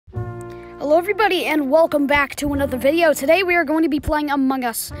Hello everybody and welcome back to another video. Today we are going to be playing Among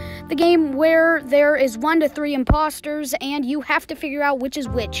Us, the game where there is 1 to 3 imposters and you have to figure out which is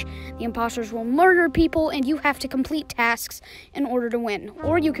which. The imposters will murder people and you have to complete tasks in order to win,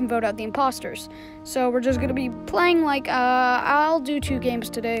 or you can vote out the imposters. So we're just going to be playing I'll do 2 games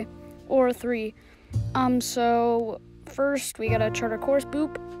today, or 3. So first we gotta chart our course,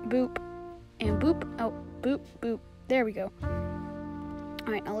 boop, boop, and boop, oh, boop, boop, there we go.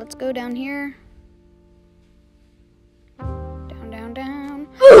 Alright, now let's go down here. Down, down, down.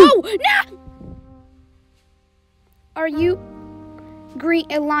 Oh, no! Are you... Green,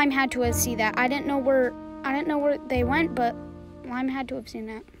 Lime had to have seen that. I didn't know where they went, but Lime had to have seen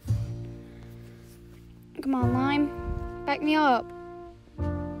that. Come on, Lime. Back me up.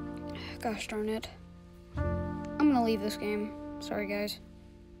 Gosh darn it. I'm gonna leave this game. Sorry, guys.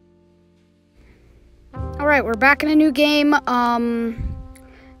 Alright, we're back in a new game.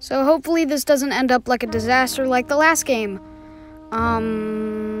 So hopefully this doesn't end up like a disaster like the last game.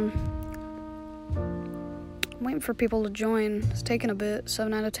 I'm waiting for people to join. It's taking a bit.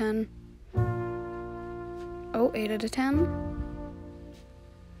 7 out of 10. Oh, 8 out of 10.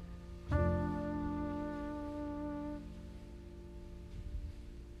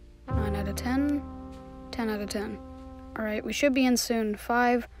 9 out of 10. 10 out of 10. Alright, we should be in soon.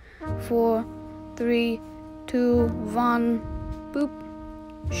 5, 4, 3, 2, 1. Boop.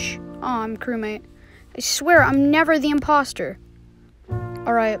 Shh. Oh, I'm crewmate. I swear, I'm never the imposter.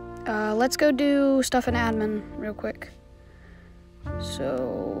 Alright, let's go do stuff in admin real quick.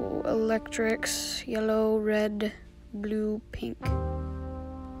 So, electrics, yellow, red, blue, pink.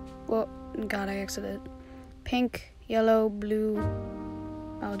 Well, God, I exited. Pink, yellow, blue,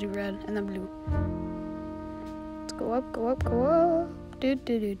 I'll do red, and then blue. Let's go up, go up, go up. Do,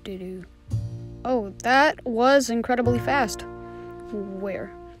 do, do, do, do. Oh, that was incredibly fast.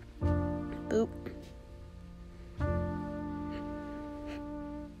 Where? Boop.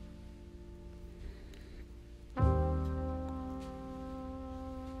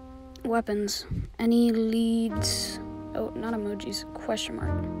 Weapons. Any leads? Oh, not emojis. Question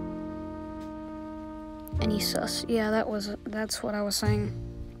mark. Any sus? Yeah, that's what I was saying.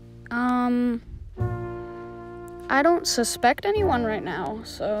 I don't suspect anyone right now,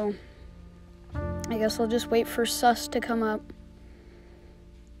 so I guess I'll just wait for sus to come up.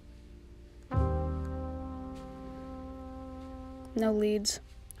 No leads.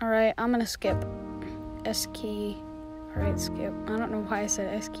 Alright, I'm gonna skip. S key. Alright, skip. I don't know why I said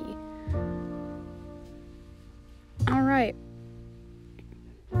S key. Alright.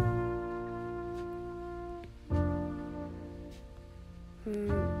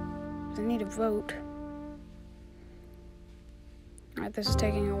 I need a vote. Alright, this is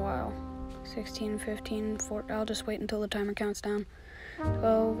taking a while. 16, 15, 14. I'll just wait until the timer counts down.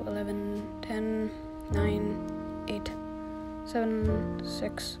 12, 11, 10, 9, 8. 7,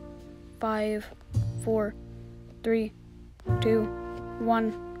 6, 5, 4, 3, 2,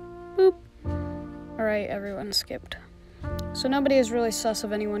 1. Boop. Alright, everyone skipped. So nobody is really sus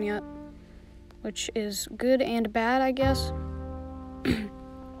of anyone yet, which is good and bad, I guess. No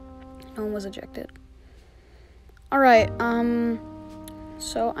one was ejected. Alright,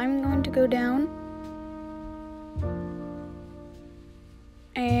 so I'm going to go down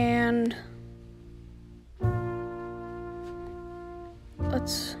and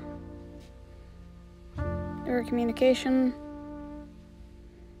let's do our communication.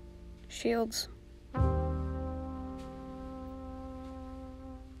 Shields.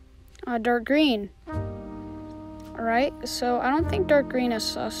 Dark green. Alright, so I don't think dark green is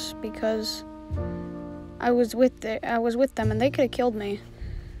sus because I was with them and they could have killed me.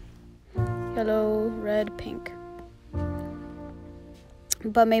 Yellow, red, pink.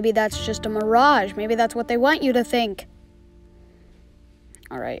 But maybe that's just a mirage. Maybe that's what they want you to think.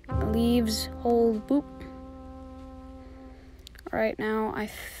 Alright, leaves, hold, boop. Alright, now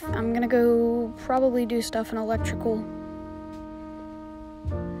I'm gonna go probably do stuff in electrical.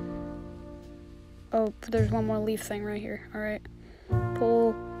 Oh, there's one more leaf thing right here. Alright,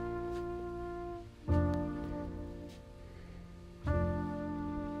 pull.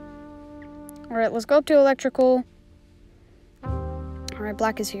 Alright, let's go up to electrical. Alright,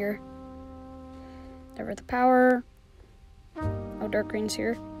 black is here. Divert the power. Oh, dark green's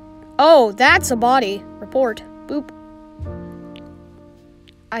here. Oh, that's a body. Report. Boop.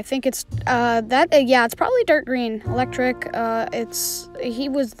 I think it's, yeah, it's probably dark green. Electric, he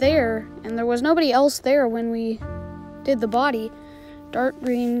was there, and there was nobody else there when we did the body. Dark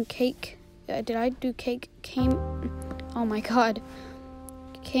green, cake. Did I do cake? Oh my god.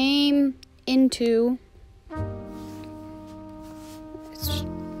 Came into... It's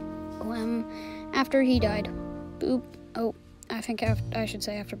OM After he died. Boop. Oh, I think I should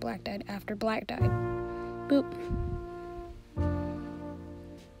say after Black died. After Black died. Boop.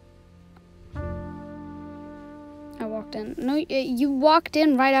 I walked in. No, you walked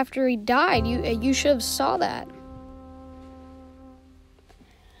in right after he died. You should have saw that.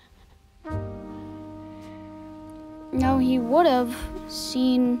 No, he would have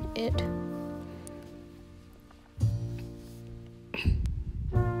seen it.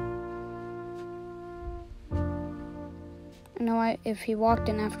 No, if he walked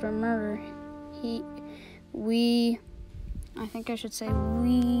in after a murder, I think I should say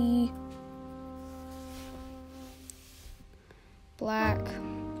Black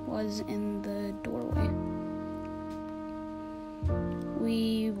was in the doorway.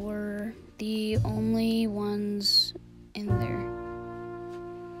 We were the only ones in there.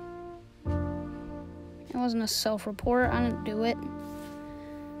 It wasn't a self-report. I didn't do it.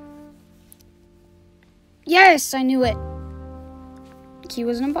 Yes, I knew it. He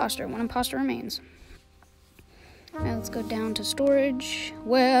was an imposter. One imposter remains. Now let's go down to storage,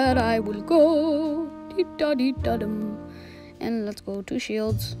 where I will go. And let's go to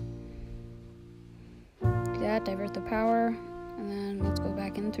shields. Do that, divert the power, and then let's go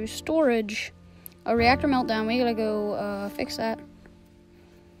back in through storage. A reactor meltdown. We gotta go fix that.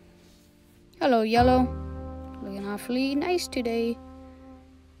 Hello, yellow. Looking awfully nice today.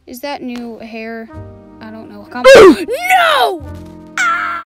 Is that new hair? I don't know. No!